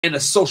in a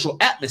social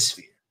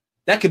atmosphere.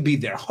 That could be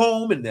their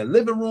home and their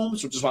living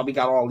rooms, which is why we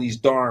got all these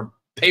darn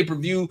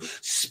pay-per-view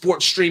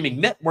sports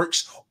streaming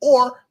networks,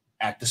 or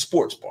at the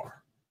sports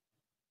bar.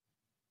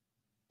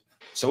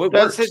 So it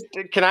works.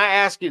 Can I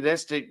ask you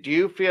this? Do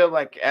you feel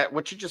like, at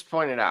what you just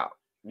pointed out,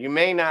 you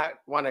may not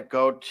want to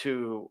go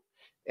to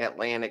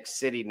Atlantic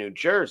City, New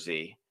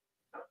Jersey,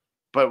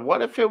 but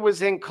what if it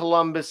was in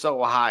Columbus,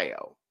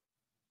 Ohio?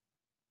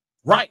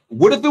 Right.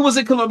 What if it was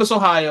in Columbus,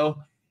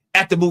 Ohio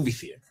at the movie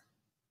theater?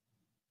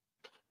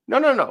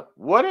 No.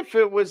 What if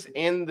it was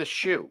in the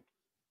shoe?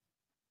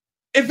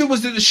 If it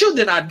was in the shoe,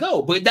 then I'd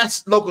go. But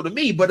that's local to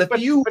me. But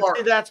see,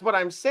 that's what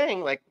I'm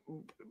saying. Like,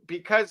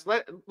 because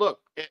look,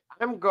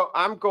 I'm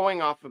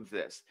going off of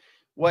this.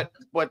 What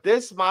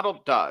this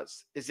model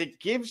does is it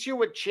gives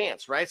you a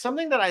chance, right?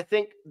 Something that I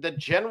think the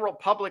general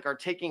public are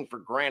taking for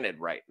granted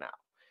right now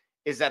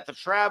is that the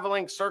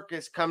traveling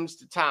circus comes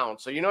to town.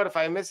 So you know what? If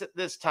I miss it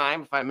this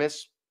time, if I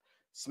miss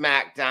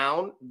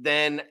SmackDown,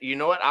 then you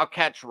know what? I'll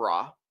catch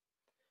Raw.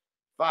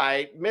 If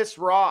I miss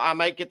Raw, I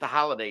might get the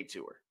holiday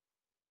tour.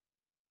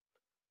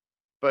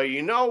 But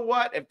you know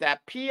what? If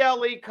that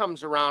PLE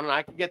comes around and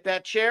I can get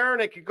that chair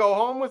and it could go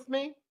home with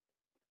me,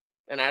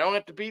 and I don't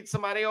have to beat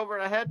somebody over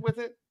the head with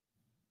it,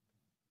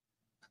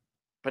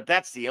 but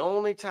that's the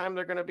only time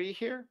they're going to be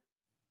here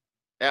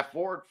at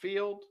Ford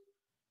Field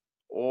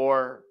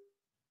or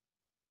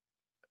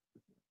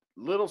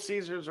Little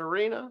Caesars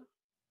Arena.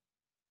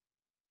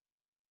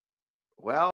 Well,